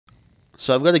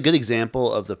So I've got a good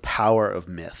example of the power of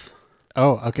myth.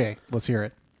 Oh, okay. Let's hear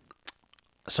it.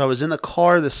 So I was in the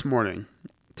car this morning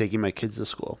taking my kids to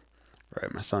school.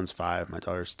 Right, my son's 5, my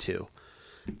daughter's 2.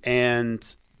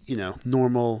 And,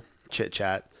 normal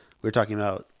chit-chat. We were talking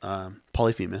about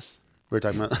Polyphemus. We were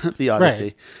talking about the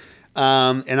Odyssey.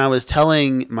 Right. And I was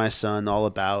telling my son all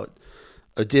about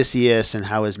Odysseus and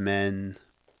how his men,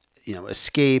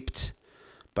 escaped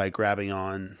by grabbing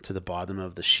on to the bottom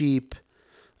of the sheep.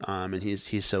 And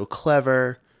he's so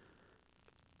clever.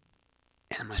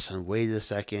 And my son waited a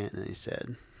second and he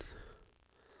said,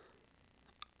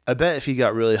 I bet if he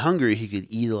got really hungry, he could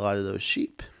eat a lot of those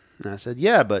sheep. And I said,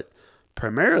 yeah, but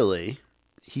primarily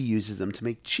he uses them to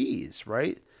make cheese,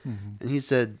 right?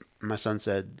 Mm-hmm. And my son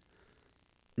said,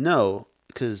 no,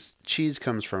 because cheese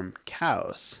comes from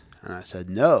cows. And I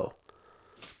said, no,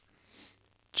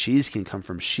 cheese can come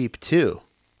from sheep too.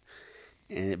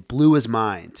 And it blew his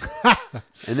mind.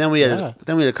 And then we had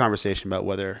a conversation about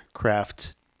whether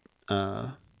Kraft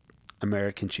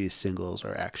American cheese singles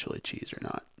are actually cheese or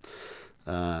not.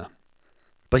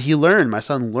 But my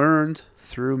son learned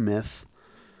through myth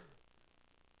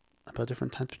about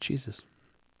different types of cheeses.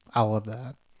 I love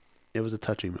that. It was a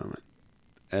touching moment.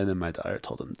 And then my daughter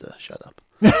told him to shut up.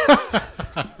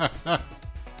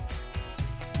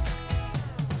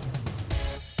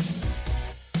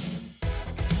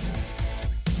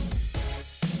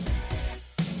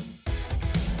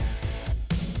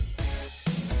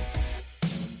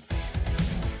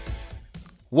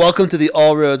 Welcome to the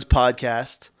All Roads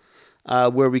podcast,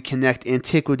 where we connect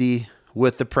antiquity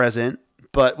with the present,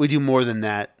 but we do more than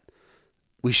that.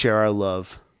 We share our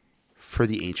love for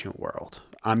the ancient world.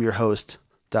 I'm your host,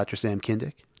 Dr. Sam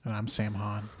Kindick. And I'm Sam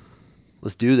Hahn.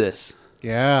 Let's do this.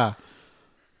 Yeah.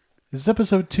 This is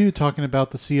episode 2, talking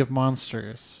about the Sea of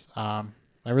Monsters. I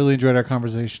really enjoyed our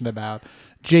conversation about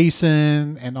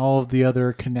Jason and all of the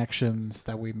other connections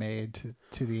that we made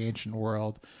to the ancient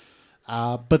world.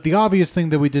 But the obvious thing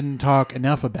that we didn't talk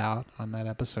enough about on that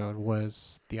episode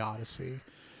was the Odyssey,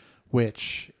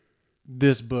 which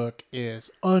this book is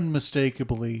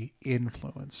unmistakably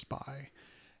influenced by.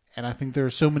 And I think there are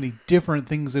so many different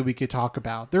things that we could talk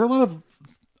about. There are a lot of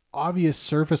obvious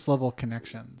surface level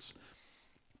connections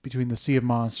between the Sea of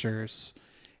Monsters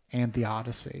and the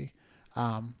Odyssey.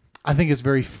 I think it's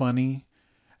very funny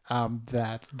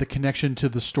that the connection to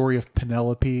the story of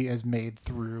Penelope is made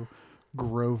through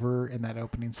Grover in that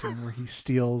opening scene where he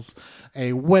steals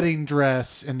a wedding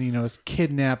dress and is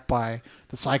kidnapped by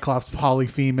the Cyclops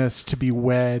Polyphemus to be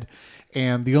wed,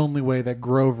 and the only way that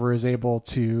Grover is able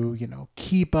to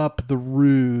keep up the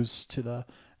ruse to the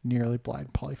nearly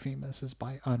blind Polyphemus is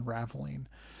by unraveling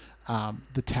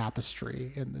the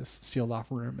tapestry in this sealed off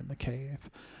room in the cave.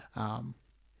 An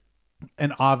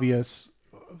obvious,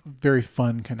 very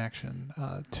fun connection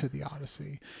to the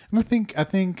Odyssey, and I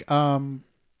think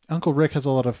Uncle Rick has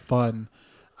a lot of fun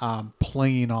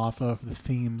playing off of the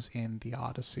themes in the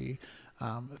Odyssey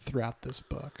throughout this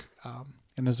book.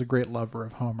 And as a great lover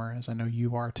of Homer, as I know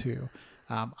you are too,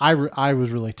 I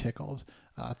was really tickled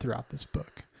throughout this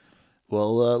book.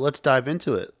 Well, let's dive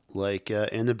into it. Like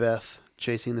Annabeth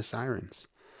chasing the sirens.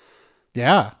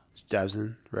 Yeah. She dives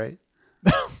in, right?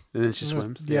 And then she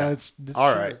swims. Yeah, it's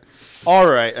all true. right. All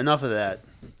right, enough of that.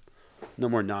 No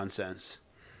more nonsense.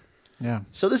 Yeah.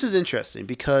 So this is interesting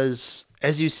because,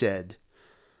 as you said,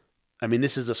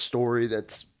 this is a story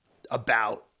that's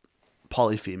about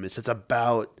Polyphemus. It's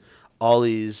about all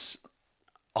these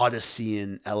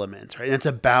Odyssean elements, right? And it's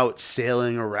about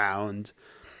sailing around,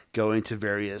 going to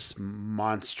various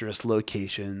monstrous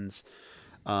locations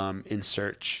in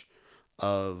search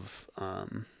of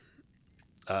a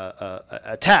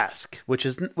task, which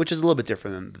is a little bit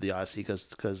different than the Odyssey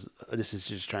because Odysseus is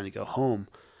just trying to go home.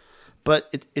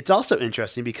 But it's also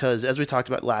interesting because, as we talked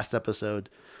about last episode,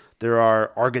 there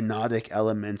are Argonautic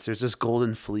elements. There's this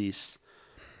golden fleece.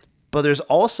 But there's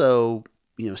also,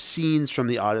 scenes from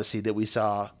the Odyssey that we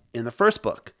saw in the first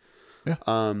book. Yeah.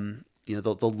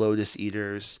 The lotus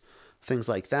eaters, things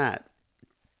like that.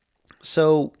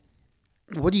 So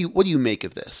what do you make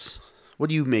of this? What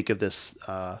do you make of this,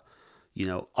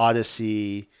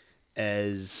 Odyssey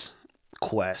as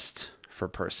quest for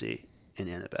Percy and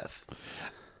Annabeth?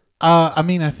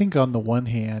 I think on the one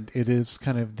hand, it is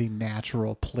kind of the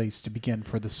natural place to begin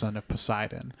for the son of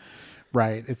Poseidon,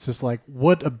 right? It's just like,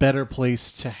 what a better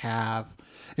place to have,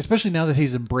 especially now that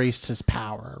he's embraced his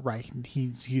power, right?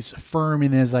 He's firm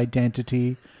in his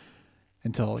identity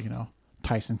until,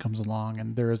 Tyson comes along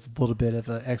and there is a little bit of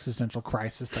an existential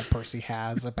crisis that Percy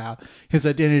has about his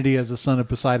identity as a son of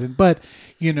Poseidon. But,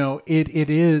 it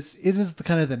is the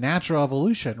kind of the natural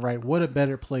evolution, right? What a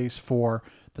better place for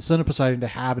the son of Poseidon, to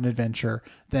have an adventure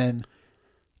than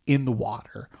in the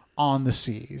water, on the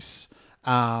seas.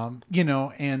 And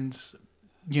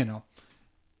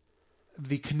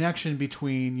the connection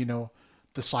between,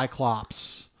 the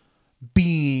Cyclops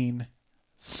being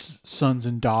sons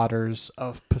and daughters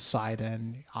of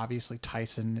Poseidon, obviously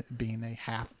Tyson being a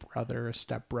half brother, a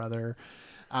step brother,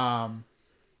 ties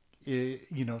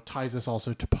us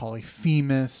also to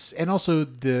Polyphemus, and also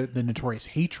the notorious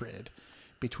hatred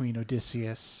between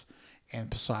Odysseus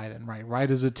and Poseidon. Right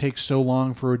as it takes so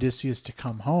long for Odysseus to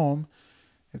come home,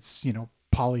 it's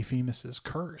Polyphemus's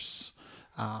curse.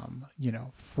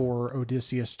 For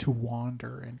Odysseus to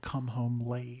wander and come home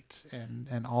late,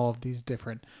 and all of these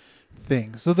different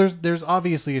things. So there's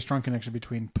obviously a strong connection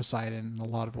between Poseidon and a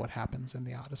lot of what happens in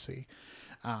the Odyssey.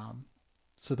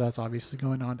 So that's obviously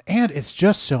going on, and it's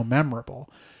just so memorable.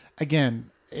 Again,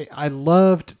 I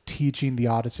loved teaching the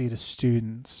Odyssey to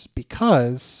students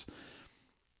because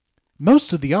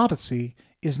most of the Odyssey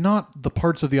is not the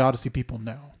parts of the Odyssey people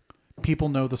know. People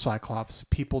know the Cyclops.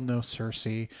 People know Circe.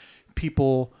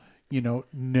 People,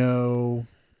 know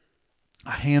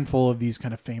a handful of these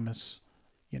kind of famous,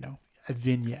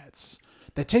 vignettes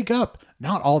that take up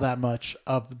not all that much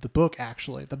of the book,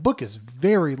 actually. The book is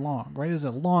very long, right? It's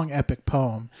a long epic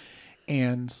poem.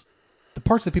 And the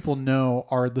parts that people know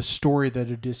are the story that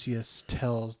Odysseus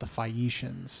tells the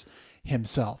Phaeacians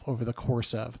himself over the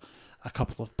course of a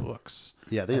couple of books.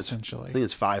 Yeah, I think essentially.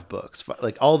 it's 5 books.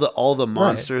 Like all the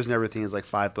monsters and everything is like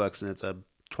 5 books, and it's a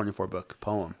 24 book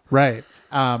poem. Right.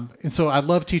 And so I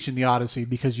love teaching the Odyssey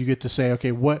because you get to say,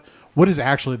 okay, what is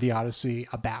actually the Odyssey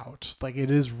about? Like, it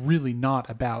is really not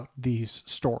about these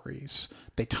stories.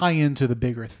 They tie into the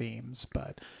bigger themes,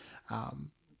 but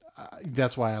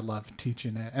that's why I love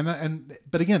teaching it.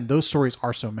 But again, those stories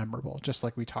are so memorable, just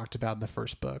like we talked about in the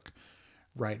first book,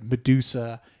 right?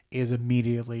 Medusa is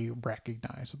immediately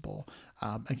recognizable.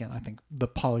 Again, I think the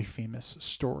Polyphemus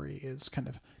story is kind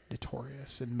of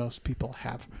notorious, and most people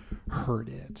have heard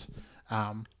it.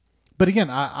 But again,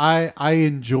 I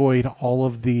enjoyed all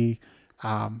of the.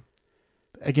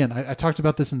 Again, I talked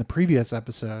about this in the previous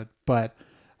episode, but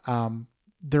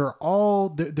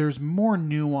there's more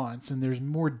nuance and there's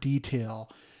more detail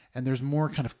and there's more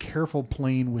kind of careful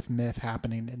playing with myth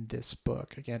happening in this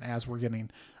book. Again, as we're getting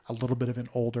a little bit of an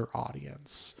older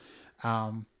audience,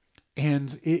 and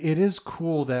it is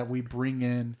cool that we bring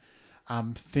in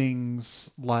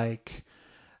things like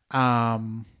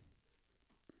the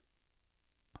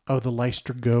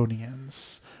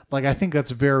Lystragonians. Like, I think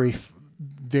that's very,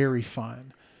 very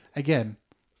fun. Again,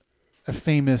 a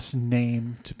famous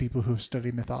name to people who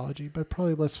study mythology, but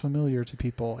probably less familiar to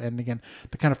people. And again,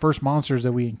 the kind of first monsters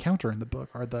that we encounter in the book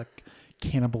are the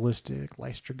cannibalistic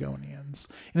Lystragonians.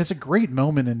 And it's a great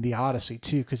moment in the Odyssey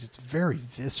too, because it's very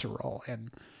visceral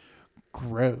and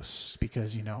gross,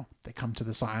 because they come to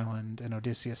this island and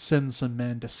Odysseus sends some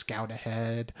men to scout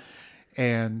ahead,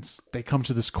 and they come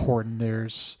to this court and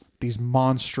there's these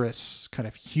monstrous kind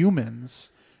of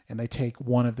humans, and they take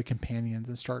one of the companions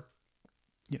and start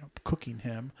cooking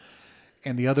him,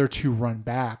 and the other 2 run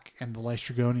back, and the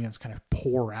Lystragonians kind of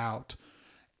pour out,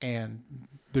 and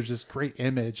there's this great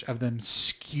image of them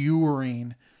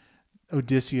skewering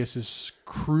Odysseus's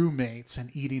crewmates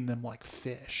and eating them like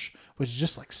fish, which is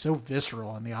just like so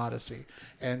visceral in the Odyssey.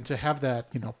 And to have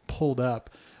that pulled up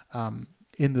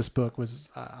in this book was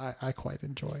I quite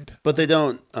enjoyed. But they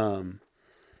don't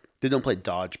play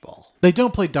dodgeball. They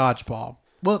don't play dodgeball.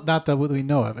 Well, not that we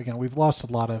know of. Again, we've lost a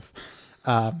lot of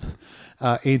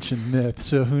ancient myth,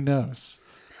 so who knows?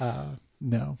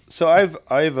 No. So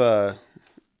I've a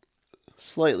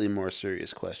slightly more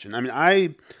serious question. I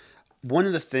mean, one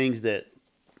of the things that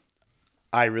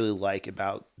I really like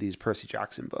about these Percy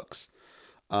Jackson books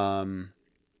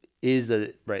is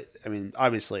that, right, I mean,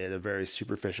 obviously at a very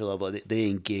superficial level, they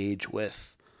engage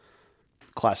with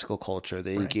classical culture.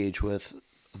 They engage with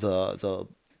the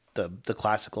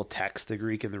classical text, the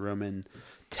Greek and the Roman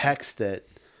text that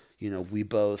we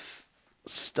both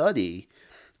study.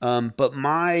 But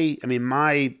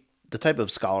the type of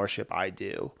scholarship I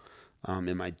do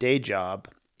in my day job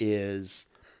is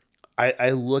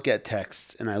I look at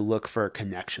texts and I look for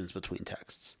connections between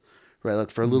texts. Right, I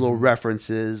look for little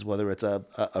references, whether it's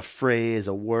a phrase,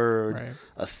 a word,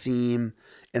 a theme,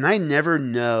 and I never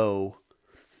know.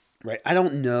 Right, I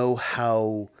don't know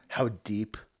how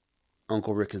deep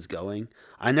Uncle Rick is going.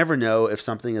 I never know if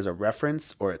something is a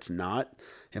reference or it's not.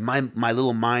 And my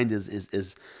little mind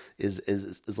is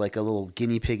like a little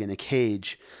guinea pig in a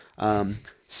cage,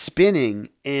 spinning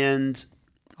and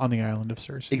on the island of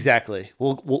Circe. Exactly.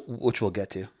 Which we'll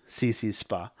get to. CC's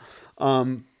spa.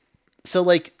 So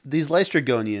like these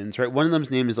Lystragonians, right? One of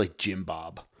them's name is like Jim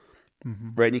Bob,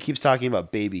 right? And he keeps talking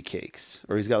about baby cakes,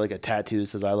 or he's got like a tattoo that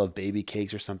says "I love baby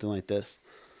cakes" or something like this.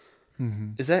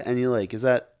 Is that any like is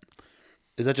that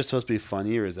just supposed to be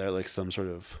funny, or is that like some sort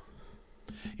of?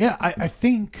 Yeah, I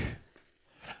think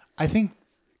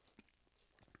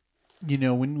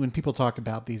when people talk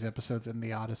about these episodes in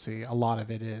the Odyssey, a lot of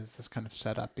it is this kind of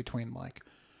setup between like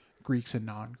Greeks and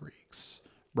non-Greeks,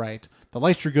 right? The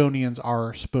Lystragonians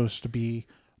are supposed to be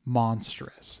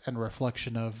monstrous and a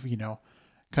reflection of,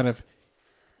 kind of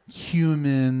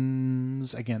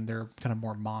humans. Again, they're kind of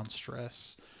more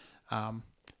monstrous.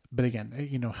 But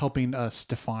again, helping us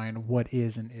define what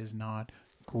is and is not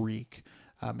Greek,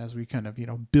 as we kind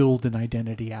of, build an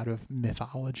identity out of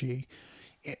mythology.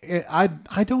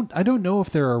 I don't know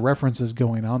if there are references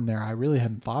going on there. I really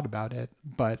hadn't thought about it,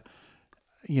 but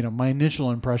my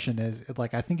initial impression is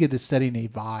like, I think it is setting a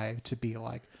vibe to be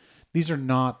like, these are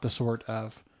not the sort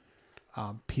of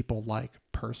people like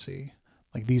Percy.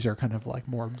 Like these are kind of like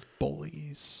more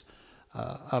bullies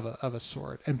of a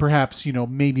sort, and perhaps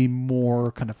maybe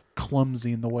more kind of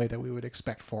clumsy in the way that we would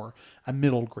expect for a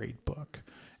middle grade book,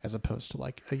 as opposed to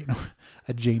like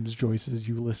a James Joyce's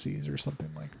Ulysses or something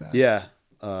like that. Yeah.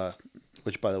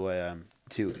 Which, by the way, I'm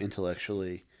too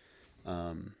intellectually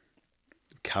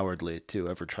cowardly to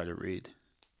ever try to read.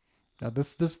 Now,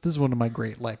 this is one of my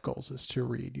great life goals, is to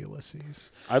read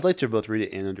Ulysses. I'd like to both read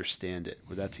it and understand it.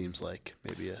 But that seems like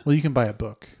maybe a. Well, you can buy a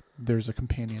book. There's a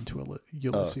companion to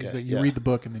Ulysses okay. that you read the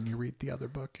book and then you read the other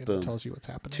book, and it tells you what's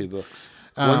happening. 2 books,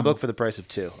 1 book for the price of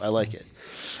 2. I like it.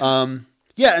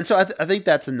 Yeah, and so I think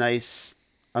that's a nice.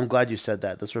 I'm glad you said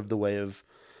that. That's sort of the way of.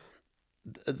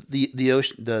 The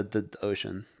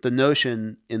ocean, the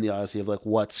notion in the Odyssey of like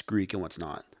what's Greek and what's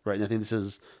not, right? And I think this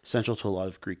is central to a lot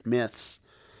of Greek myths.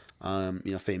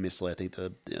 Famously, I think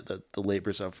the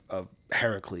labors of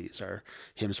Heracles are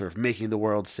him sort of making the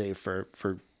world safe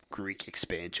for Greek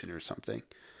expansion or something.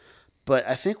 But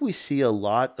I think we see a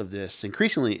lot of this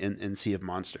increasingly in Sea of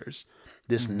Monsters,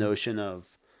 this notion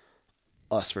of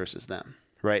us versus them,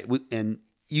 right? And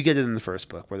you get it in the first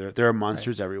book where there are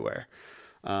monsters everywhere.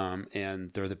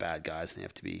 And they're the bad guys and they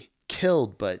have to be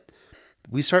killed, but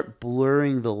we start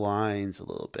blurring the lines a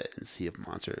little bit in Sea of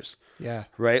Monsters. Yeah.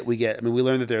 Right? We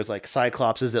learn that there's like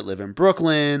Cyclopses that live in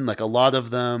Brooklyn, like a lot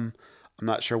of them. I'm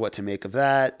not sure what to make of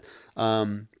that.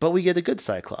 But we get a good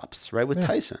Cyclops, right? With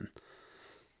Tyson.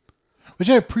 Which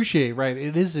I appreciate, right?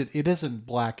 It isn't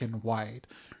black and white,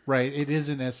 right? It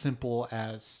isn't as simple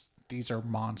as these are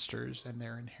monsters and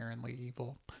they're inherently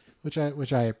evil, which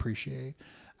I appreciate.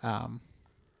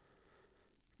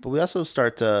 But we also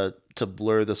start to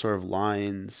blur the sort of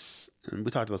lines, and we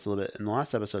talked about this a little bit in the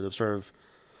last episode, of sort of,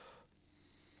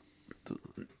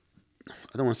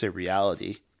 I don't want to say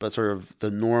reality, but sort of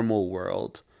the normal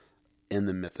world in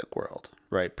the mythic world,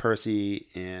 right? Percy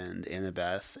and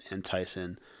Annabeth and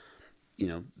Tyson,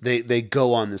 they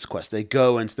go on this quest. They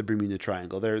go into the Bermuda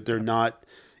Triangle. They're not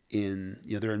in,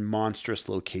 they're in monstrous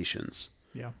locations,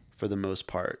 for the most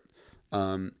part.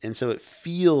 And so it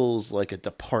feels like a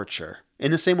departure in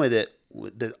the same way that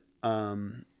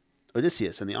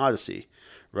Odysseus in the Odyssey,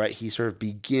 right? He sort of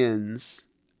begins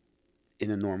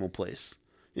in a normal place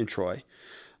in Troy.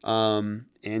 And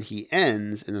he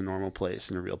ends in a normal place,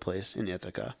 in a real place in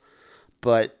Ithaca.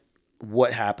 But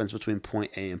what happens between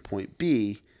point A and point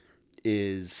B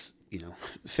is,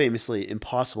 famously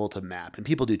impossible to map. And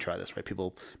people do try this, right?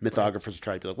 Mythographers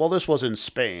try to be like, well, this was in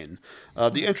Spain.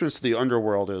 The entrance to the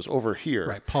underworld is over here.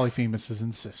 Right. Polyphemus is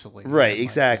in Sicily. Right,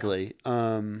 exactly.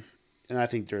 And I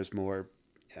think there's more,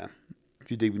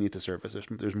 if you dig beneath the surface,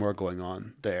 there's more going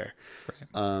on there.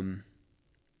 Right.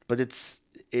 But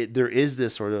there is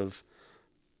this sort of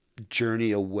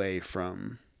journey away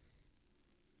from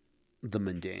the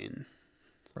mundane.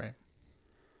 Right.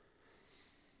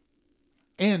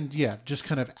 And just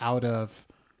kind of out of,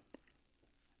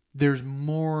 there's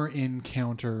more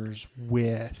encounters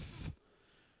with,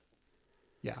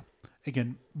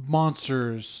 again,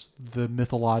 monsters, the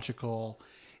mythological,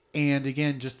 and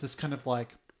again, just this kind of like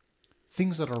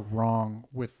things that are wrong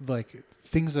with, like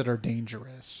things that are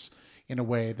dangerous in a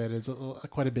way that is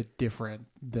quite a bit different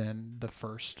than the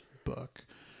first book.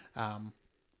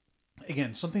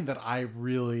 Again, something that I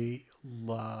really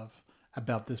love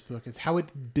about this book is how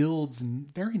it builds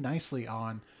very nicely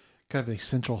on kind of the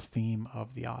central theme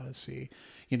of the Odyssey.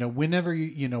 Whenever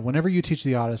you teach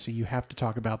the Odyssey, you have to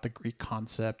talk about the Greek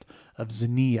concept of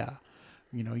xenia.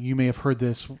 You may have heard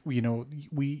this,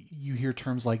 you hear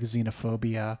terms like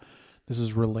xenophobia. This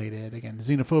is related. Again,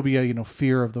 xenophobia,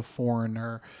 fear of the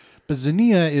foreigner. But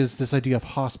xenia is this idea of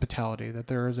hospitality, that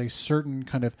there is a certain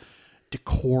kind of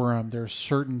decorum. There are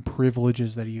certain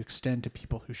privileges that you extend to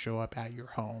people who show up at your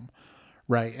home,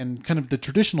 right? And kind of the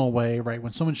traditional way, right?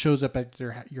 When someone shows up at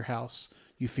your house,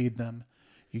 you feed them,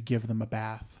 you give them a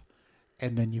bath,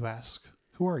 and then you ask,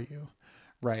 "Who are you?"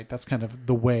 Right? That's kind of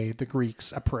the way the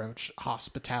Greeks approach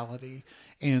hospitality.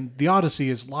 And the Odyssey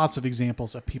is lots of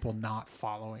examples of people not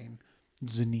following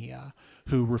Xenia,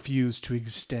 who refuse to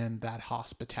extend that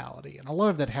hospitality. And a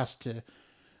lot of that has to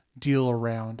deal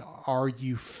around, are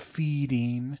you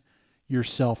feeding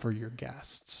yourself or your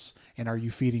guests? And are you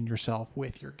feeding yourself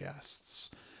with your guests?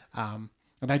 And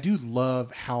I do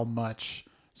love how much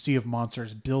Sea of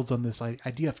Monsters builds on this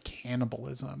idea of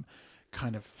cannibalism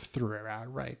kind of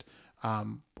throughout, right?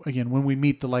 Again, when we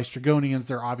meet the Lystragonians,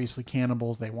 they're obviously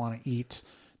cannibals. They want to eat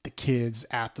the kids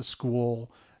at the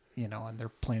school, and they're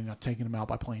planning on taking them out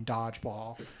by playing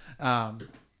dodgeball.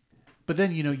 But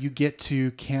then, you get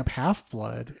to Camp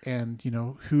Half-Blood, and,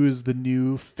 who is the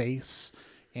new face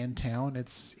in town?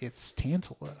 It's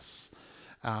Tantalus.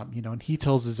 And he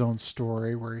tells his own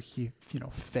story where he,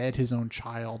 fed his own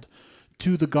child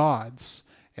to the gods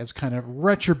as kind of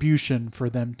retribution for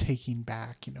them taking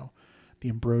back, the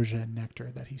ambrosia and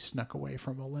nectar that he snuck away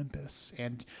from Olympus.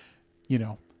 And,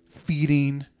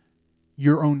 feeding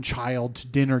your own child to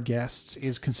dinner guests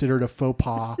is considered a faux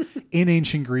pas in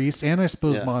ancient Greece and I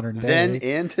suppose modern day. Then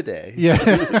and today.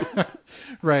 Yeah.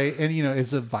 Right. And,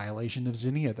 it's a violation of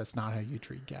Xenia. That's not how you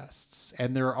treat guests.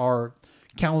 And there are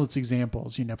countless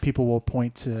examples. People will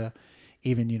point to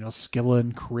even, Scylla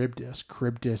and Charybdis.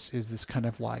 Charybdis is this kind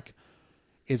of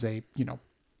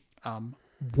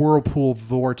whirlpool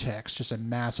vortex, just a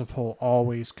massive hole,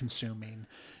 always consuming,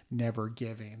 never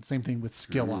giving. Same thing with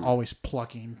Scylla, always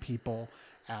plucking people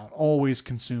out, always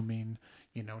consuming,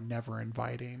 never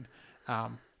inviting.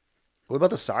 What about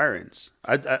the sirens?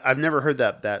 I've never heard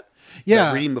that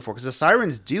reading before, because the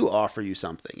sirens do offer you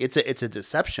something. It's a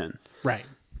deception, right?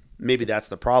 Maybe that's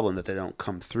the problem, that they don't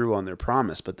come through on their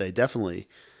promise, but they definitely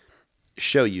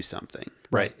show you something,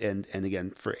 right? And again,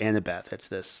 for Annabeth, it's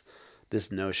this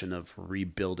notion of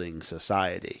rebuilding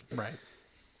society, right?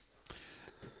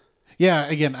 Yeah,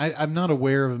 again, I'm not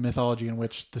aware of a mythology in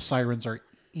which the sirens are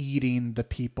eating the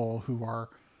people who are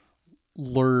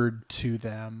lured to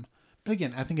them. But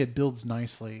again, I think it builds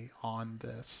nicely on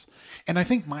this. And I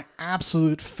think my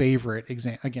absolute favorite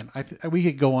example, again, we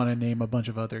could go on and name a bunch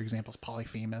of other examples.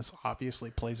 Polyphemus obviously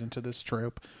plays into this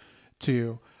trope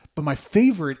too. But my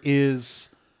favorite is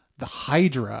the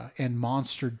Hydra and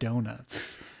Monster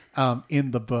Donuts in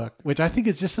the book, which I think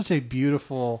is just such a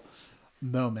beautiful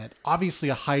moment. Obviously,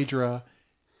 a Hydra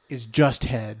is just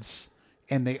heads,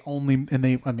 and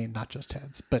not just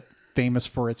heads, but famous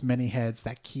for its many heads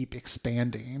that keep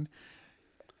expanding.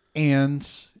 And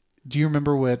do you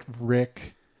remember what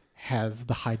Rick has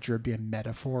the Hydra be a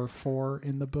metaphor for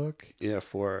in the book? Yeah,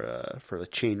 for the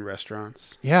chain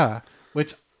restaurants. Yeah,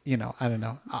 which I don't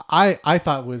know. I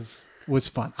thought was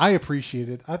fun. I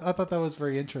appreciated. I thought that was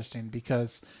very interesting,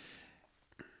 because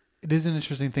it is an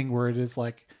interesting thing where it is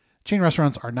like, chain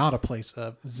restaurants are not a place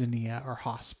of Xenia or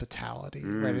hospitality,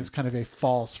 right? It's kind of a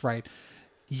false, right?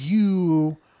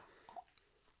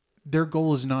 Their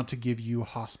goal is not to give you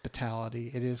hospitality.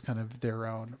 It is kind of their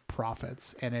own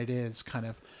profits, and it is kind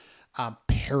of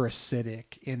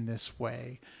parasitic in this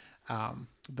way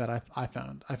that I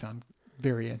found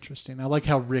very interesting. I like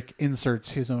how Rick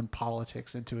inserts his own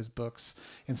politics into his books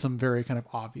in some very kind of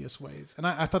obvious ways, and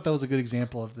I thought that was a good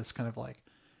example of this kind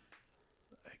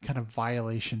of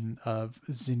violation of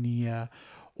Xenia,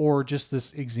 or just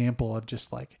this example of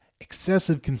just like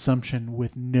excessive consumption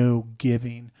with no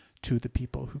giving to the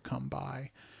people who come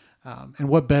by. And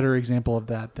what better example of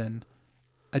that than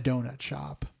a donut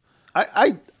shop?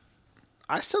 I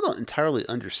still don't entirely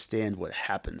understand what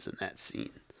happens in that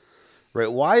scene.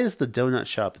 Right? Why is the donut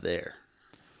shop there?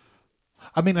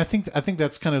 I mean, I think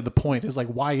that's kind of the point, is like,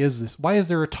 why is this? Why is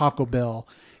there a Taco Bell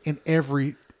in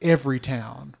every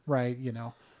town, right?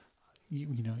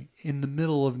 In the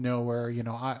middle of nowhere,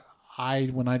 I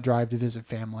when I drive to visit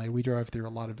family, we drive through a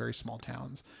lot of very small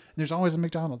towns, and there's always a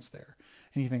McDonald's there.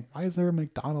 And you think, why is there a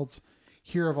McDonald's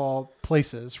here of all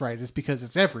places, right? It's because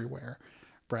it's everywhere,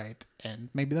 right? And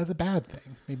maybe that's a bad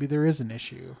thing. Maybe there is an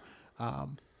issue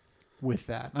with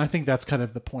that. And I think that's kind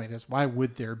of the point, is why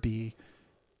would there be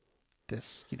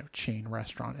this, chain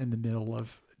restaurant in the middle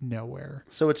of nowhere?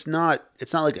 So it's not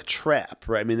like a trap,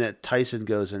 right? I mean, that Tyson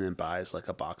goes in and buys like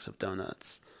a box of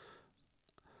donuts.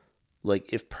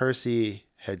 Like, if Percy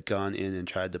had gone in and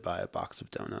tried to buy a box of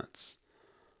donuts,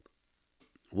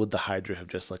 would the Hydra have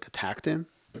just like attacked him?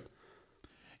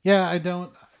 Yeah, I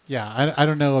don't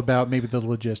know about maybe the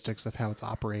logistics of how it's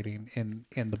operating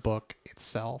in the book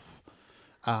itself.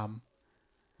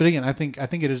 But again, I think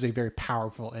it is a very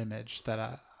powerful image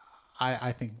that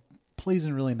I think plays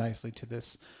in really nicely to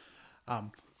this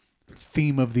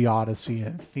theme of the Odyssey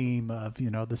and theme of,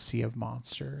 the Sea of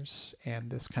Monsters and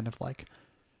this kind of like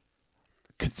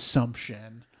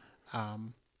consumption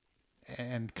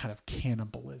and kind of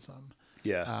cannibalism.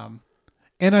 Yeah.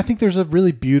 And I think there's a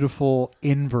really beautiful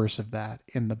inverse of that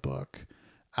in the book.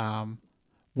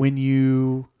 When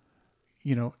you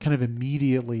kind of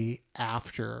immediately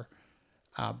after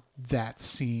that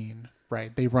scene,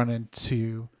 right, they run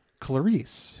into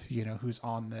Clarice, who's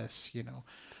on this,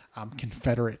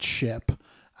 Confederate ship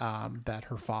that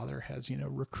her father has,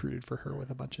 recruited for her with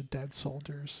a bunch of dead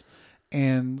soldiers.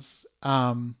 And,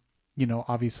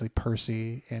 obviously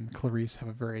Percy and Clarice have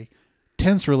a very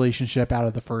tense relationship out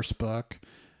of the first book.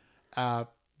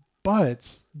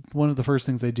 But one of the first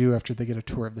things they do after they get a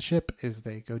tour of the ship is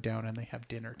they go down and they have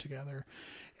dinner together.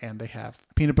 And they have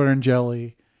peanut butter and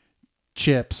jelly,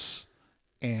 chips,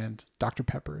 and Dr.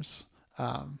 Peppers.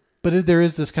 But there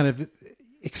is this kind of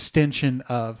extension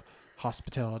of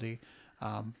hospitality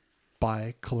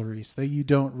by Clarice that you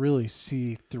don't really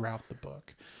see throughout the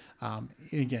book.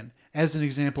 Again, as an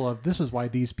example of this is why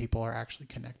these people are actually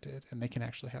connected and they can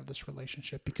actually have this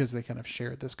relationship because they kind of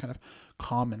share this kind of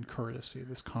common courtesy,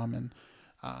 this common,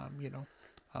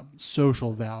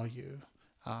 social value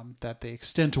that they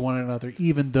extend to one another,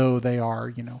 even though they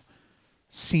are,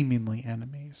 seemingly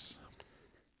enemies.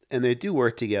 And they do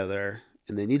work together,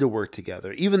 and they need to work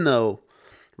together, even though,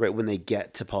 right, when they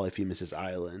get to Polyphemus'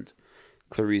 island,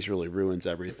 Clarice really ruins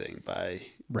everything by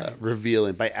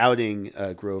by outing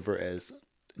Grover as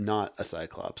not a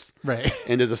Cyclops, right,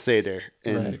 and as a satyr.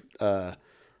 And I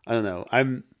don't know.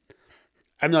 I'm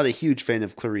not a huge fan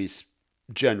of Clarice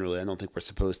generally. I don't think we're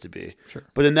supposed to be. Sure.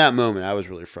 But in that moment, I was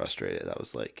really frustrated. I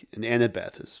was like, and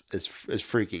Annabeth is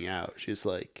freaking out. She's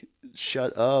like,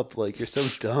 "Shut up! Like you're so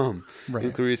dumb." Right.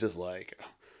 And Clarice is like,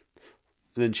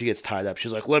 and then she gets tied up.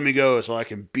 She's like, "Let me go so I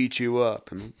can beat you up."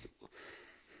 And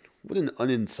what an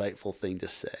uninsightful thing to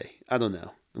say. I don't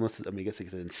know. Unless, I guess it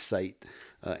could incite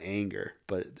anger,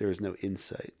 but there is no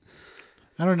insight.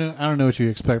 I don't know what you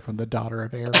expect from the daughter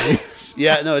of Ares.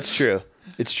 Yeah, no, it's true.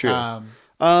 It's true.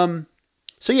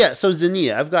 So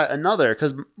Xenia, I've got another,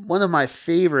 because one of my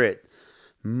favorite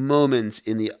moments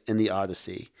in the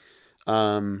Odyssey,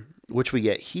 which we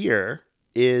get here,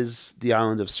 is the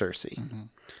island of Circe. Mm-hmm.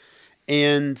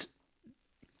 And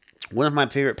one of my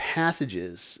favorite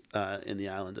passages in the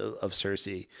island of Circe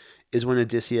is when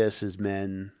Odysseus's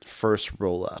men first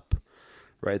roll up,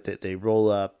 right? That they roll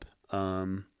up,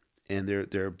 and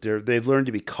they've learned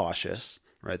to be cautious,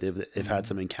 right? They've had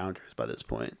some encounters by this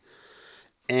point,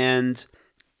 and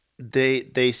they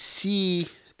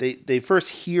first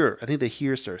hear. I think they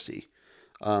hear Circe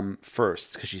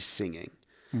first because she's singing,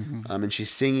 and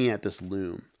she's singing at this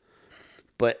loom.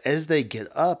 But as they get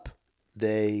up,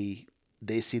 they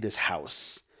see this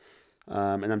house,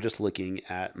 and I'm just looking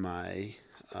at my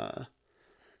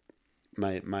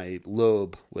my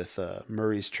lobe with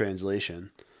Murray's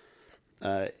translation,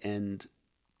 and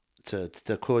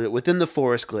to quote it, within the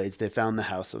forest glades they found the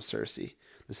house of Circe.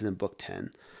 This is in book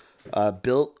 10.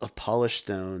 Built of polished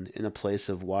stone in a place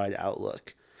of wide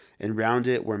outlook, and round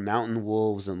it were mountain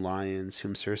wolves and lions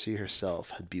whom Circe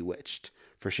herself had bewitched,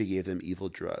 for she gave them evil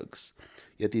drugs.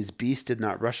 Yet these beasts did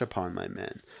not rush upon my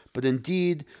men, but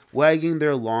indeed, wagging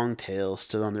their long tails,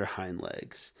 stood on their hind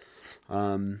legs.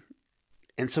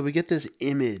 And so we get this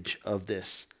image of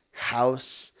this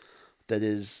house that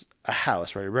is a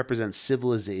house, right? It represents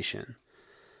civilization,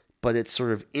 but it's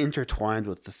sort of intertwined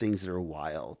with the things that are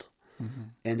wild. Mm-hmm.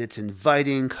 And it's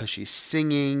inviting because she's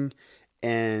singing,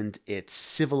 and it's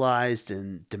civilized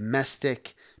and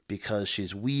domestic because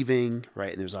she's weaving,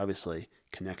 right? And there's obviously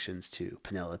connections to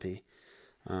Penelope,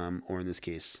 or in this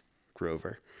case,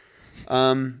 Grover.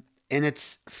 And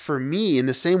it's, for me, in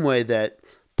the same way that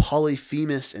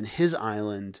Polyphemus and his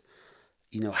island,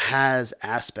 has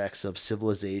aspects of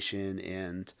civilization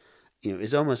and,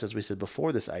 is almost, as we said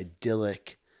before, this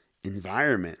idyllic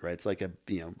environment, right? It's like a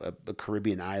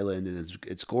Caribbean island, and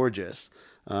it's gorgeous.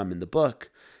 In the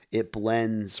book, it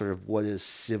blends sort of what is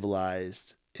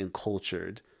civilized and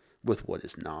cultured with what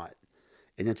is not.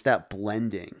 And it's that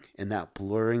blending and that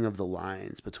blurring of the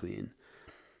lines between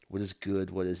what is good,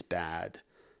 what is bad,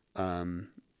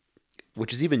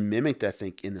 which is even mimicked, I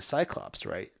think, in the Cyclops,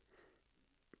 right?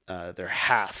 They're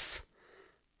half,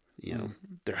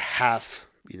 they're half,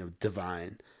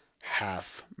 divine,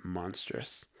 half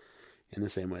monstrous, in the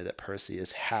same way that Percy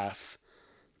is half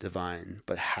divine,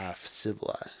 but half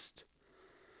civilized.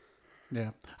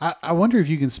 Yeah. I wonder if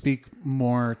you can speak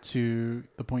more to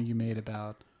the point you made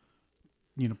about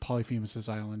Polyphemus's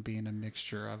island being a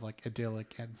mixture of like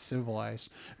idyllic and civilized.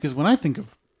 Because when I think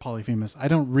of Polyphemus, I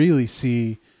don't really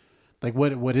see like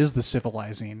what is the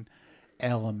civilizing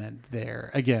element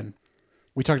there. Again,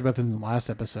 we talked about this in the last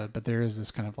episode, but there is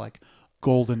this kind of like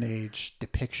golden age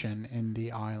depiction in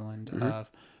the island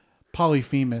of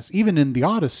Polyphemus. Even in the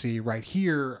Odyssey, right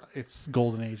here, it's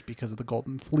golden age because of the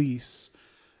golden fleece.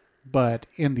 But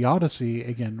in the Odyssey,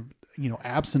 again,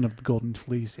 absent of the golden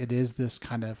fleece, it is this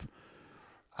kind of,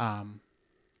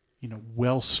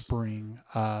 wellspring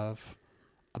of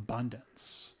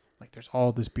abundance. Like there's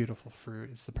all this beautiful fruit.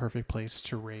 It's the perfect place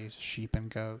to raise sheep and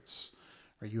goats.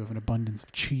 Or you have an abundance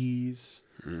of cheese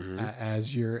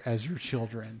as your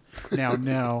children.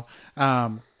 Now,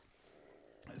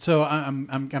 so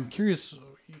I'm curious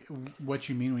what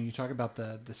you mean when you talk about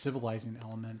the civilizing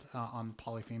element on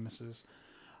Polyphemus's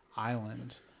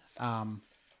island.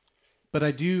 But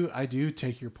I do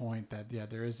take your point that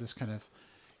there is this kind of,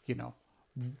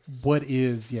 what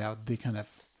is the kind of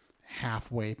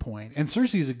halfway point, and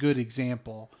Circe is a good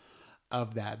example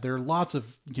of that. There are lots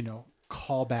of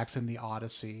callbacks in the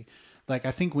Odyssey. Like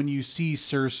I think when you see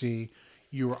Circe,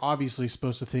 you are obviously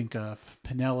supposed to think of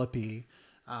Penelope,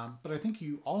 but I think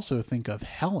you also think of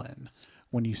Helen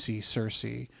when you see Circe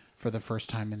for the first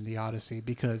time in the Odyssey,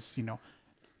 because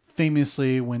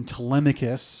famously when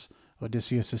Telemachus,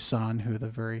 Odysseus' son, who the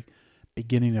very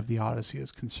beginning of the Odyssey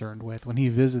is concerned with, when he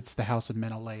visits the house of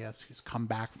Menelaus, who's come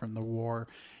back from the war,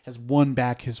 has won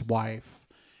back his wife,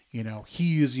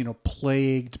 he is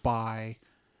plagued by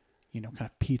kind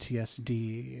of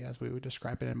PTSD, as we would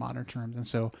describe it in modern terms. And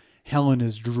so Helen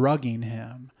is drugging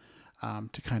him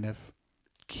to kind of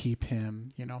keep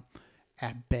him,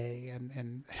 at bay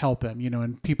and help him,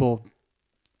 and people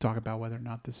talk about whether or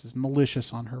not this is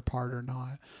malicious on her part or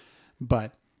not.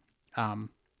 But,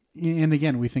 and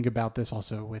again, we think about this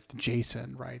also with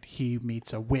Jason, right? He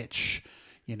meets a witch,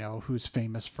 who's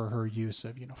famous for her use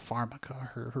of, pharmaca,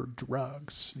 her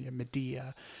drugs,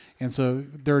 Medea. And so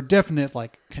there are definite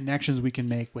like connections we can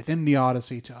make within the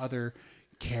Odyssey to other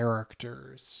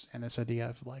characters. And this idea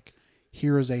of like,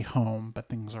 here is a home, but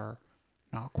things are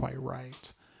not quite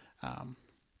right.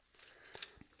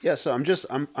 So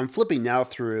I'm flipping now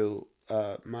through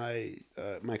my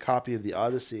copy of the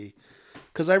Odyssey,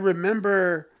 because I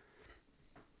remember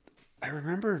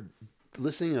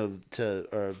listening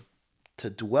to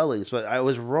dwellings, but I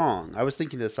was wrong. I was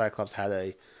thinking the Cyclops had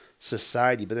a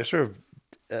society, but they're sort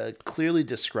of clearly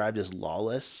described as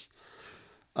lawless.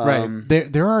 Right.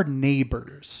 There are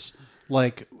neighbors.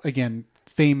 Like, again,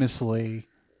 famously,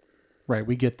 right,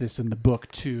 we get this in the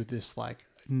book too, this like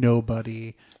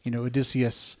nobody,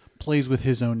 Odysseus plays with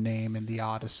his own name in the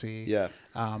Odyssey. Yeah.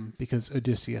 Because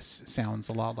Odysseus sounds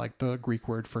a lot like the Greek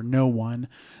word for no one.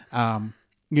 And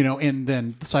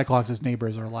then the Cyclops'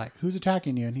 neighbors are like, who's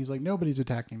attacking you? And he's like, nobody's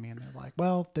attacking me. And they're like,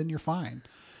 well, then you're fine.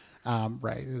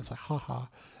 Right. And it's like, haha.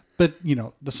 But,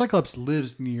 the Cyclops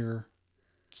lives near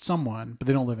someone, but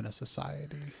they don't live in a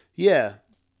society. Yeah.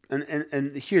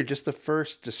 And here, just the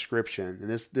first description, and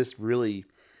this really,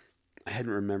 I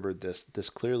hadn't remembered this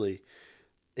clearly.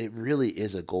 It really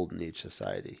is a golden age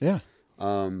society. Yeah.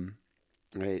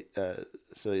 Right.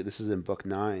 So this is in book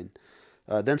 9.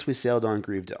 Thence we sailed on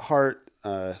grieved at heart.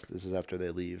 This is after they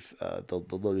leave the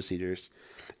Lotus Eaters.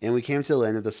 And we came to the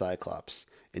land of the Cyclops,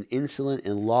 an insolent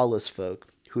and lawless folk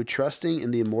who, trusting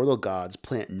in the immortal gods,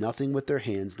 plant nothing with their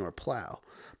hands nor plow.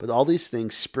 But all these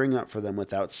things spring up for them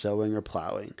without sowing or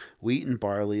plowing, wheat and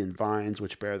barley and vines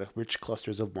which bear the rich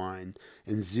clusters of wine,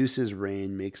 and Zeus's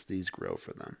rain makes these grow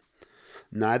for them.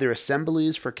 Neither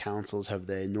assemblies for councils have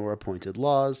they, nor appointed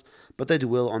laws, but they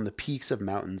dwell on the peaks of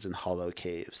mountains and hollow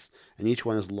caves, and each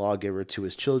one is lawgiver to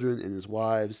his children and his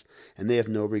wives, and they have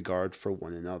no regard for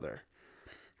one another.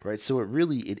 Right? So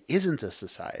it isn't a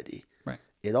society, right,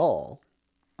 at all.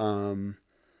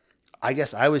 I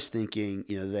guess I was thinking,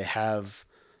 they have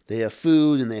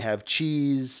food and they have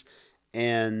cheese,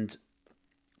 and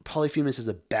Polyphemus is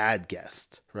a bad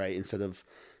guest, right? Instead of,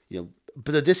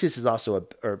 but Odysseus is also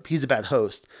he's a bad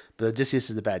host, but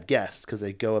Odysseus is a bad guest because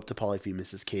they go up to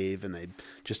Polyphemus's cave and they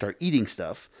just start eating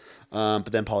stuff.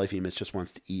 But then Polyphemus just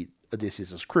wants to eat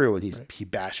Odysseus's crew, and he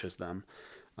bashes them.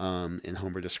 And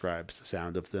Homer describes the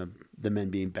sound of the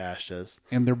men being bashed as,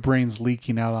 and their brains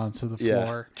leaking out onto the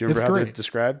floor. Do you remember how they're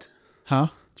described? Huh?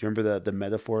 Do you remember the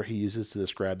metaphor he uses to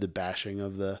describe the bashing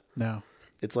of the? No.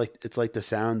 It's like the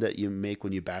sound that you make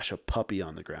when you bash a puppy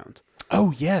on the ground.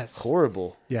 Oh yes.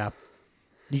 Horrible. Yeah.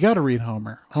 You got to read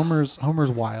Homer. Homer's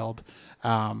wild.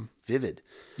 Vivid.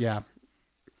 Yeah.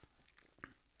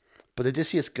 But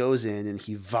Odysseus goes in and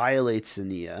he violates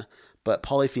Xenia, but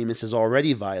Polyphemus has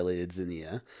already violated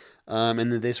Xenia. And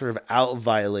then they sort of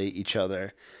out-violate each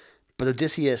other. But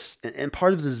Odysseus, and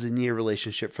part of the Xenia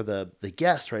relationship for the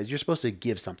guest, right, is you're supposed to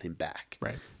give something back.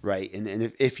 Right. Right?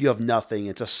 And if you have nothing,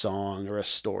 it's a song or a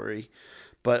story.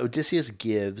 But Odysseus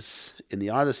gives, in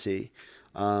the Odyssey,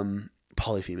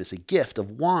 Polyphemus a gift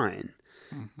of wine.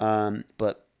 Mm-hmm.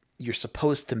 But you're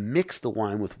supposed to mix the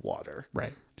wine with water.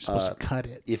 Right. You're supposed to cut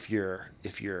it. If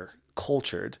you're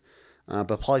cultured.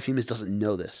 But Polyphemus doesn't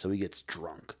know this, so he gets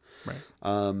drunk. Right.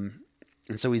 And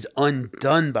so he's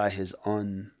undone by his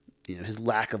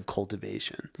lack of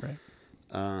cultivation. Right.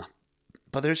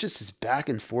 But there's just this back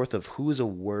and forth of who's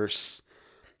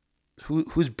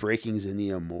breaking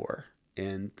Xenia more.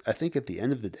 And I think at the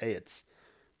end of the day, it's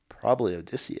probably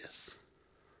Odysseus,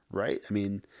 right? I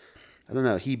mean, I don't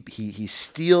know. He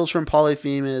steals from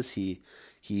Polyphemus. He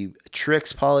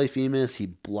tricks Polyphemus. He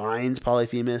blinds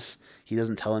Polyphemus. He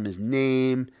doesn't tell him his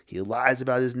name. He lies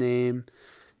about his name.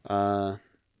 I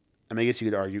guess you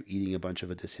could argue eating a bunch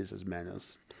of Odysseus's men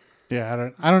is.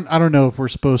 Yeah, I don't know if we're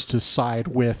supposed to side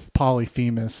with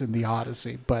Polyphemus in the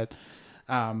Odyssey, but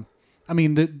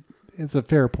it's a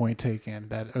fair point taken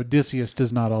that Odysseus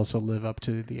does not also live up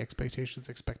to the expectations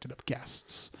expected of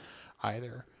guests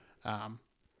either.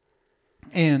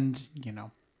 And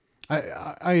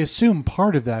I assume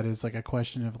part of that is like a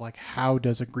question of like, how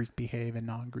does a Greek behave in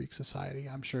non-Greek society?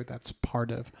 I'm sure that's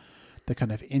part of the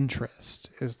kind of interest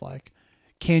is like,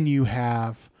 can you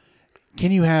have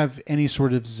any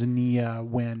sort of Xenia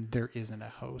when there isn't a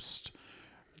host,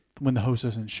 when the host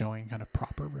isn't showing kind of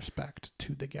proper respect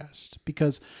to the guest?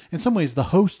 Because in some ways the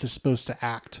host is supposed to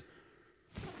act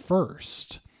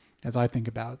first, as I think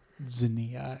about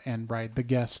Xenia, and right, the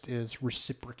guest is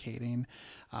reciprocating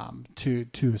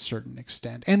to a certain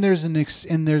extent, and there's an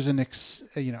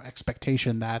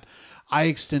expectation that I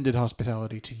extended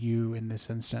hospitality to you in this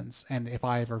instance, and if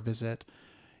I ever visit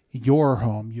your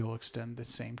home, you'll extend the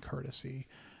same courtesy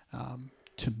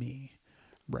to me,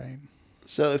 right?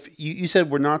 So if you said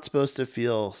we're not supposed to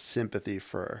feel sympathy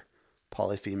for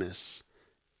Polyphemus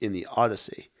in the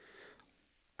Odyssey,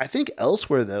 I think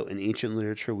elsewhere though in ancient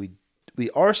literature we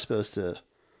are supposed to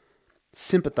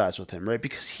sympathize with him, right?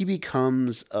 Because he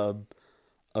becomes a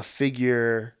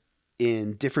figure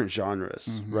in different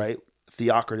genres, mm-hmm. right?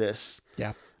 Theocritus.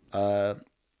 Yeah.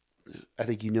 I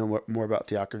think you know more about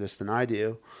Theocritus than I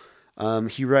do.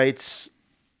 He writes,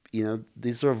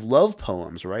 these sort of love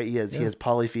poems, right? He has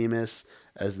Polyphemus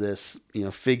as this,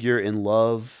 figure in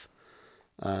love.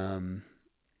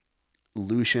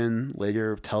 Lucian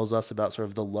later tells us about sort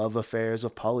of the love affairs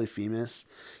of Polyphemus.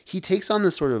 He takes on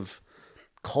this sort of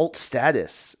cult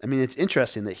status. I mean, it's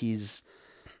interesting that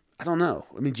I don't know.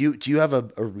 I mean, do you have a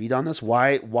read on this?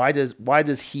 Why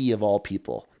does he of all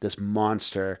people, this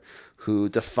monster who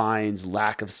defines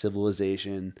lack of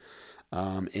civilization,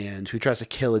 and who tries to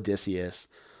kill Odysseus,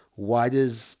 why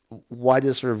does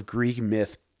sort of Greek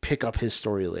myth pick up his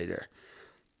story later,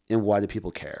 and why do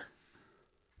people care?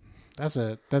 That's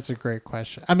a great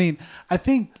question. I mean, I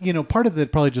think, part of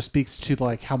it probably just speaks to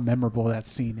like how memorable that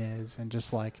scene is, and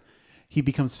just like he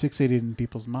becomes fixated in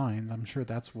people's minds. I'm sure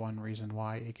that's one reason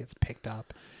why it gets picked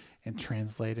up and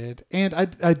translated. And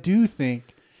I do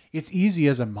think it's easy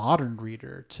as a modern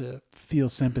reader to feel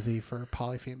sympathy for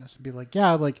Polyphemus and be like,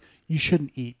 yeah, like you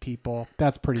shouldn't eat people.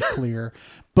 That's pretty clear.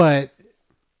 But,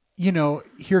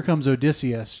 here comes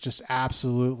Odysseus just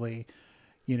absolutely,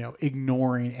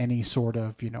 ignoring any sort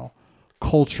of,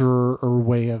 culture or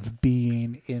way of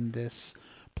being in this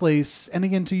place. And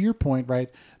again, to your point,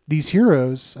 right, these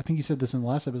heroes, I think you said this in the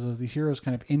last episode, these heroes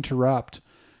kind of interrupt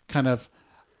kind of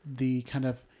the kind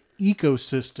of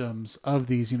ecosystems of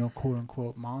these, quote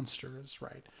unquote monsters,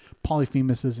 right?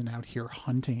 Polyphemus isn't out here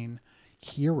hunting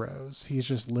heroes. He's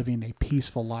just living a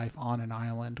peaceful life on an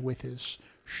island with his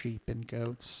sheep and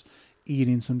goats,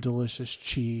 eating some delicious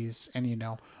cheese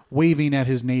and, waving at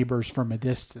his neighbors from a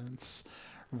distance,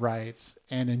 right?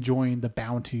 And enjoying the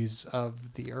bounties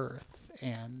of the earth.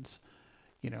 And,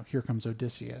 here comes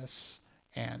Odysseus,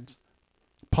 and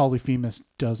Polyphemus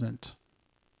doesn't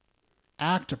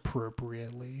act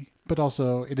appropriately, but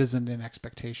also it isn't an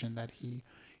expectation that he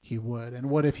would. And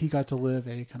what if he got to live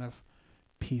a kind of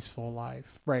peaceful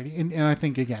life, right? And I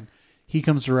think, again, he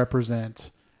comes to represent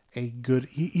a good,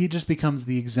 he just becomes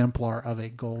the exemplar of a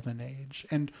golden age.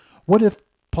 And what if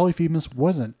Polyphemus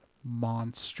wasn't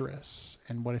monstrous,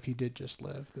 and what if he did just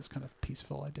live this kind of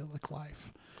peaceful, idyllic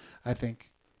life? I think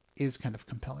is kind of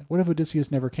compelling. What if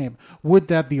Odysseus never came? Would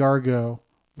that the Argo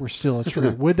were still a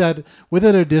true? would that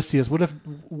Odysseus?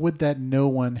 Would that no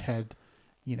one had,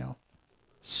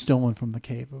 stolen from the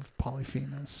cave of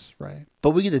Polyphemus, right?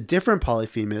 But we get a different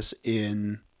Polyphemus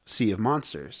in Sea of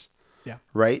Monsters. Yeah.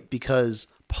 Right? Because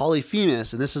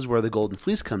Polyphemus, and this is where the Golden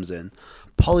Fleece comes in,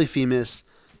 Polyphemus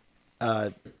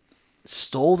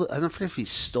stole, I don't forget if he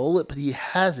stole it, but he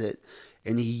has it,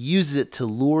 and he uses it to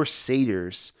lure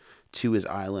satyrs to his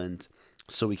island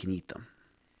so we can eat them.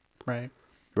 Right.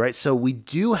 Right? So we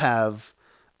do have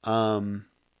a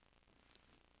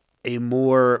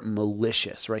more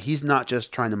malicious, right? He's not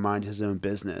just trying to mind his own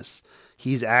business.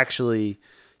 He's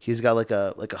got like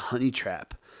a honey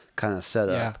trap kind of set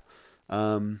up.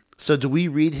 So do we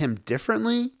read him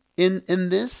differently in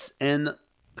this? And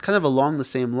kind of along the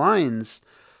same lines,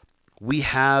 we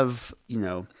have,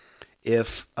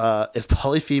 if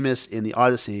Polyphemus in the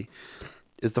Odyssey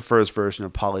is the first version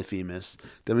of Polyphemus,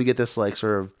 then we get this like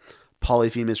sort of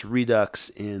Polyphemus redux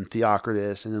in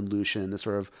Theocritus and in Lucian, this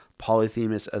sort of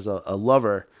Polyphemus as a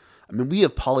lover. I mean, we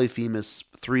have Polyphemus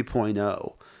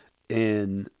 3.0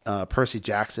 in Percy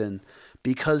Jackson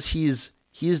because he's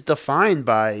defined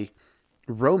by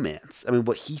romance. I mean,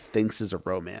 what he thinks is a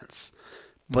romance,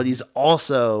 but he's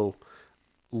also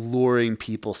luring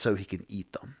people so he can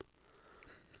eat them.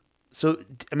 So,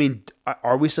 I mean,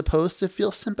 are we supposed to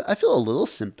feel I feel a little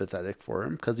sympathetic for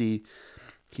him because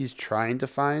he's trying to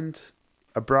find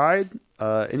a bride,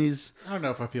 and he's. I don't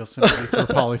know if I feel sympathy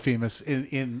for Polyphemus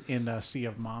in Sea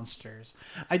of Monsters.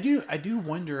 I do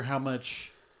wonder how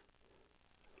much,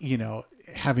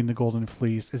 having the Golden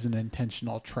Fleece is an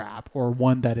intentional trap or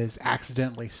one that is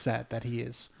accidentally set that he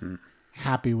is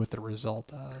happy with the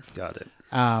result of. Got it.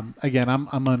 Again,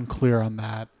 I'm unclear on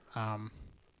that.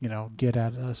 Get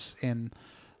at us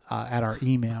at our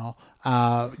email.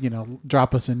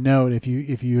 Drop us a note if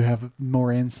you have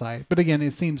more insight. But again,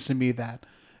 it seems to me that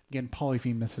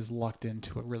Polyphemus is lucked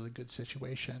into a really good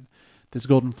situation. This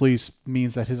Golden Fleece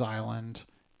means that his island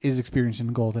is experiencing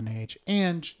the Golden Age,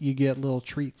 and you get little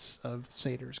treats of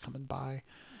satyrs coming by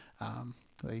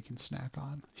that you can snack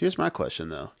on. Here's my question,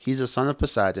 though. He's a son of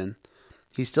Poseidon.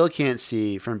 He still can't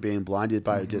see from being blinded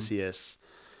by Odysseus.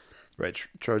 Right,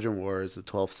 Trojan War is the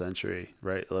 12th century,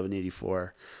 right,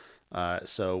 1184.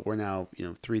 So we're now,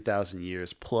 3,000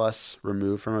 years plus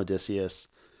removed from Odysseus.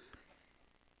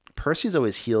 Percy's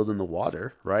always healed in the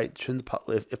water, right? Shouldn't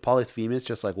if Polyphemus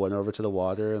just like went over to the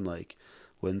water and like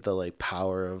wouldn't the like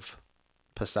power of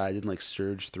Poseidon like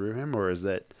surge through him, or is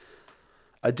that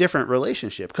a different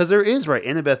relationship? Because there is, right,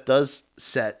 Annabeth does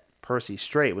set Percy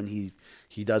straight when he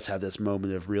does have this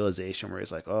moment of realization where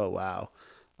he's like, oh wow,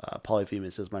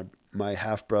 Polyphemus is my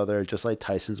half brother, just like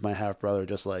Tyson's my half brother,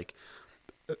 just like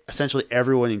essentially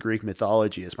everyone in Greek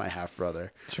mythology is my half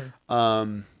brother. Sure.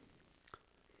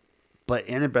 But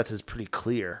Annabeth is pretty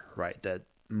clear, right, that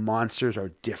monsters are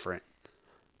different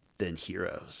than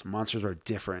heroes. Monsters are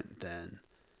different than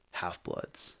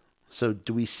half-bloods. So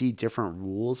do we see different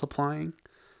rules applying?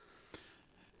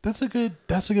 That's a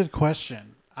good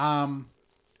question. I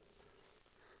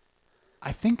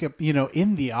think,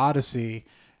 in the Odyssey,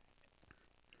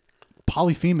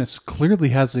 Polyphemus clearly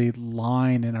has a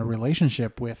line and a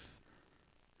relationship with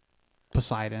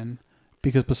Poseidon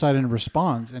because Poseidon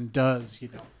responds and does,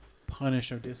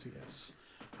 punish Odysseus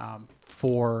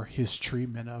for his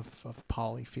treatment of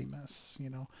Polyphemus,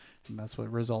 and that's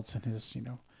what results in his,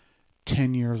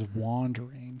 10 years of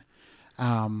wandering.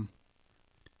 In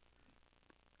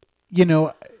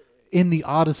the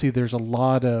Odyssey, there's a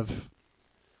lot of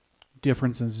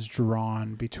differences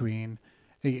drawn between.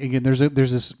 Again, there's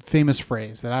this famous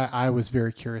phrase that I was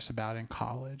very curious about in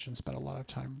college and spent a lot of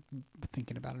time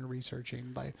thinking about and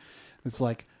researching. Like, it's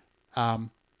like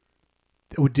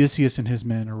Odysseus and his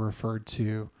men are referred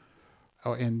to,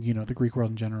 and the Greek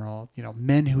world in general,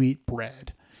 men who eat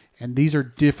bread, and these are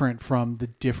different from the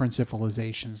different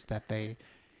civilizations that they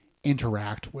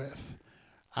interact with.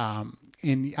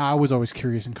 And I was always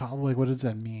curious in college, like, what does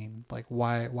that mean? Like,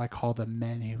 why call them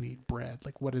men who eat bread?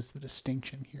 Like, what is the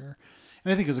distinction here?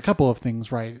 And I think there's a couple of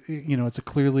things, right? It's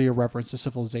clearly a reference to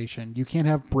civilization. You can't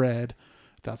have bread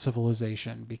without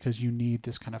civilization because you need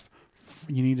this kind of,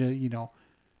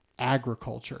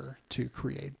 agriculture to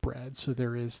create bread. So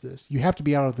there is this, you have to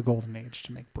be out of the Golden Age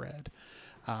to make bread.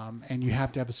 And you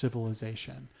have to have a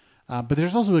civilization. But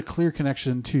there's also a clear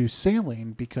connection to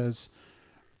sailing because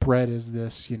bread is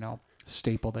this,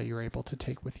 staple that you're able to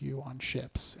take with you on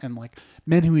ships. And like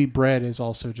men who eat bread is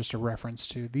also just a reference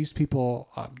to these people,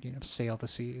 sail the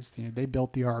seas. They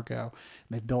built the Argo, and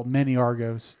they've built many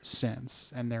Argos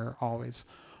since, and they're always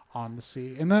on the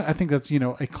sea. And I think that's,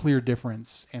 a clear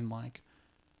difference in like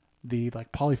the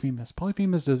like Polyphemus.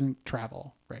 Polyphemus doesn't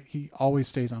travel, right? He always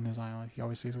stays on his island. He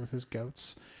always stays with his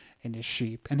goats and his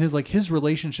sheep. And his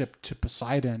relationship to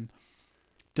Poseidon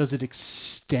does it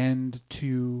extend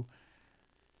to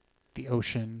the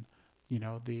ocean?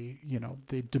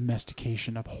 The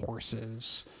domestication of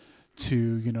horses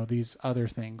to, these other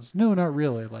things. No, not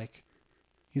really. Like,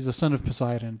 he's the son of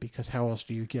Poseidon because how else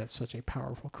do you get such a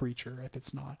powerful creature if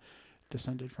it's not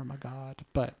descended from a god?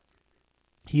 But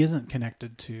he isn't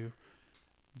connected to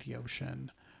the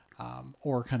ocean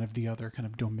or kind of the other kind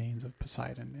of domains of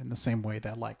Poseidon in the same way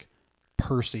that like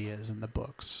Percy is in the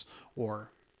books, or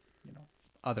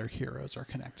other heroes are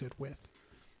connected with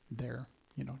their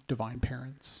divine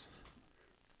parents.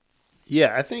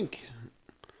 Yeah, I think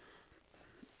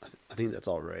that's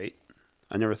all right.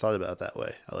 I never thought about it that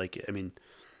way. I like it. I mean,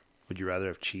 would you rather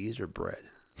have cheese or bread?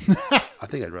 I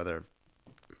think I'd rather have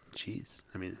cheese.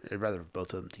 I mean, I'd rather have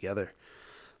both of them together.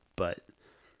 But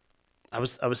I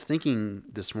was thinking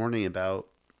this morning about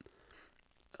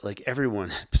like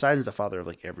everyone. Poseidon's the father of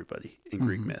like everybody in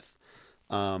Greek myth,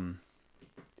 and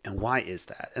why is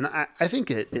that? And I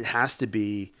think it has to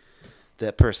be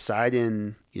that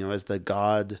Poseidon, as the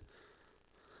god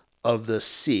of the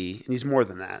sea, and he's more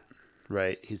than that,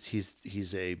 right?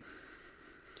 He's a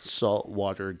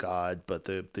saltwater god, but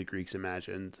the Greeks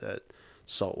imagined that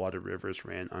saltwater rivers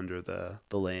ran under the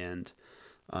land.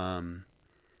 I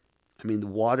mean, the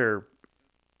water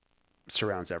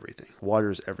surrounds everything. Water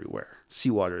is everywhere.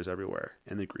 Seawater is everywhere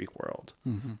in the Greek world.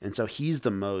 Mm-hmm. And so he's the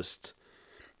most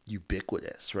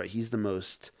ubiquitous, right? He's the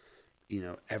most,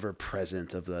 ever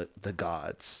present of the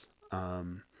gods.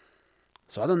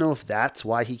 So I don't know if that's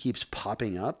why he keeps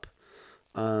popping up,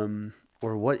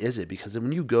 or what is it? Because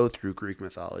when you go through Greek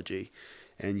mythology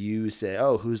and you say,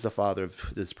 oh, who's the father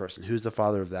of this person? Who's the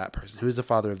father of that person? Who's the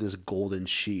father of this golden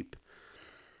sheep?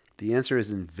 The answer is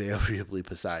invariably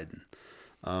Poseidon,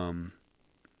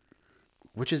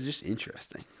 which is just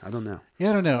interesting. I don't know. Yeah,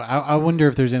 I don't know. I wonder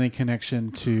if there's any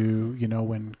connection to,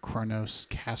 when Kronos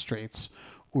castrates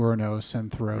Uranus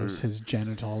and throws his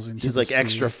genitals into He's the like sea.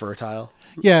 extra fertile.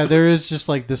 Yeah, there is just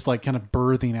like this like kind of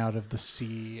birthing out of the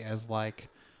sea as like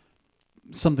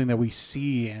something that we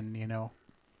see in,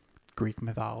 Greek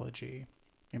mythology.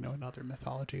 In other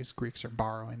mythologies, Greeks are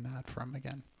borrowing that from,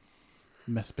 again,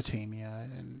 Mesopotamia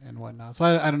and whatnot. So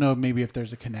I don't know, maybe if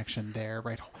there's a connection there,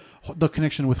 right? The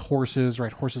connection with horses,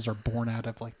 right? Horses are born out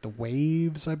of like the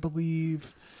waves, I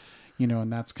believe,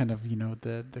 and that's kind of,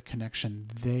 the connection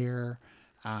there.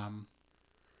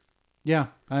 Yeah,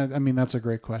 I mean, that's a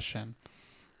great question.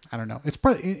 I don't know. It's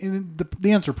probably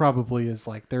the answer probably is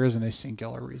like there isn't a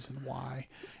singular reason why.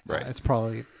 Right. It's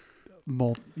probably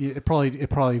it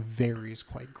probably varies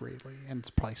quite greatly, and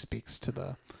it probably speaks to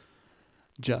the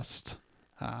just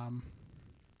the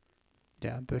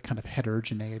kind of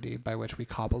heterogeneity by which we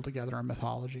cobble together a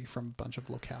mythology from a bunch of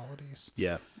localities.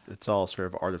 Yeah, it's all sort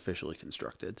of artificially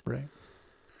constructed. Right.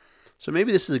 So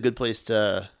maybe this is a good place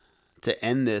to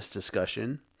end this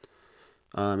discussion,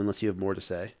 unless you have more to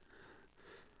say.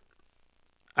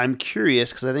 I'm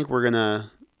curious because I think we're gonna.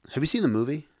 Have you seen the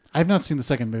movie? I have not seen the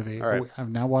second movie. All right. I've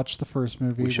now watched the first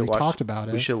movie. We talked about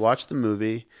it. We should watch the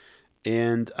movie,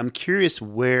 and I'm curious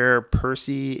where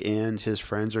Percy and his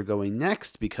friends are going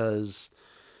next, because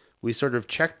we sort of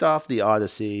checked off the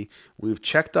Odyssey. We've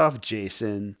checked off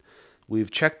Jason.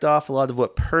 We've checked off a lot of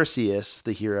what Perseus,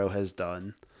 the hero, has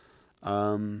done.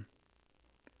 Who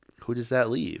does that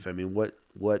leave? I mean, what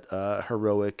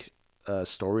heroic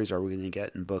stories are we going to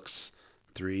get in books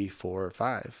 3, 4,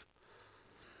 5?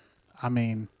 I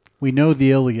mean, we know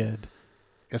the Iliad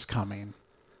is coming,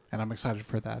 and I'm excited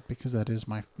for that because that is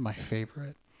my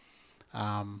favorite.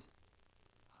 I'm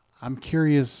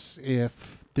curious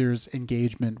if there's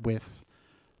engagement with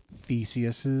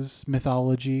Theseus's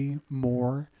mythology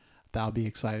more. I'll be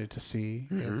excited to see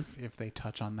if they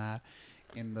touch on that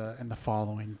in the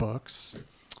following books.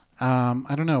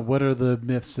 I don't know. What are the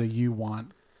myths that you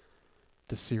want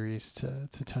the series to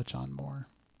touch on more?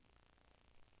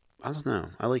 I don't know.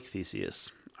 I like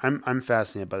Theseus. I'm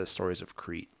fascinated by the stories of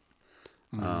Crete.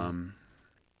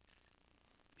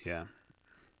 Yeah.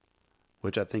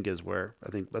 Which I think is where I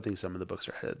think some of the books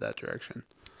are headed that direction.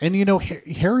 And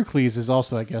Heracles is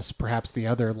also, I guess, perhaps the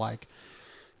other like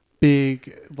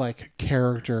big like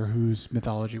character whose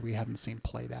mythology we haven't seen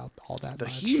played out all that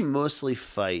much. He mostly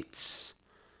fights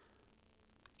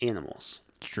animals.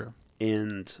 It's true.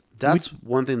 And that's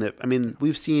one thing that, I mean,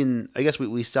 we've seen, I guess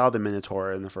we saw the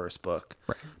Minotaur in the first book.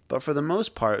 Right. But for the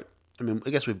most part, I mean, I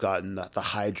guess we've gotten the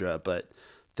Hydra, but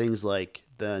things like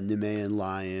the Nemean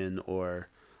lion, or,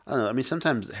 I don't know, I mean,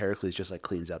 sometimes Heracles just like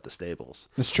cleans out the stables.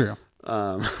 It's true.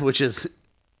 Which is,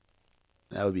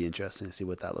 that would be interesting to see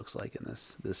what that looks like in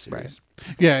this series. Right.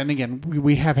 Yeah, and again,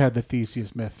 we have had the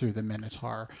Theseus myth through the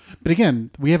Minotaur. But again,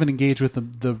 we haven't engaged with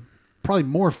the probably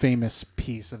more famous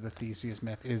piece of the Theseus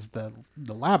myth is the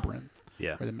labyrinth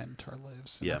Yeah. where the Minotaur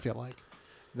lives. And Yeah. I feel like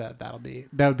that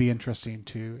would be interesting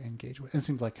to engage with. It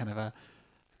seems like kind of a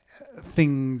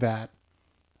thing that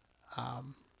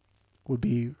would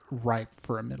be ripe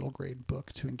for a middle grade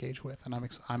book to engage with, and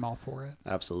I'm all for it.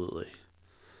 Absolutely.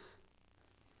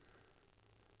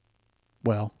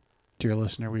 Well, dear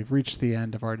listener, we've reached the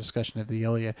end of our discussion of the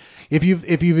Iliad. If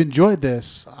you've enjoyed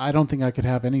this, I don't think I could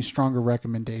have any stronger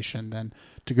recommendation than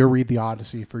to go read the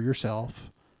Odyssey for yourself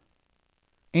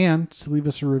and to leave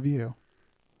us a review.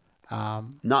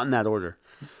 Not in that order.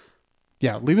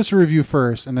 Yeah, leave us a review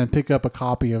first, and then pick up a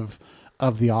copy of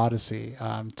the Odyssey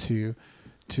to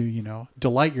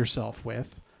delight yourself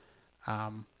with,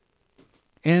 and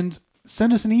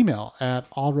send us an email at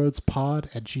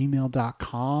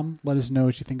allroadspod@gmail.com. Let us know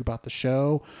what you think about the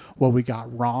show, what we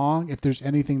got wrong, if there's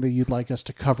anything that you'd like us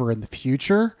to cover in the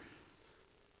future.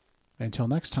 Until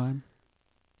next time,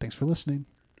 thanks for listening.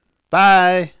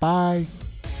 Bye. Bye.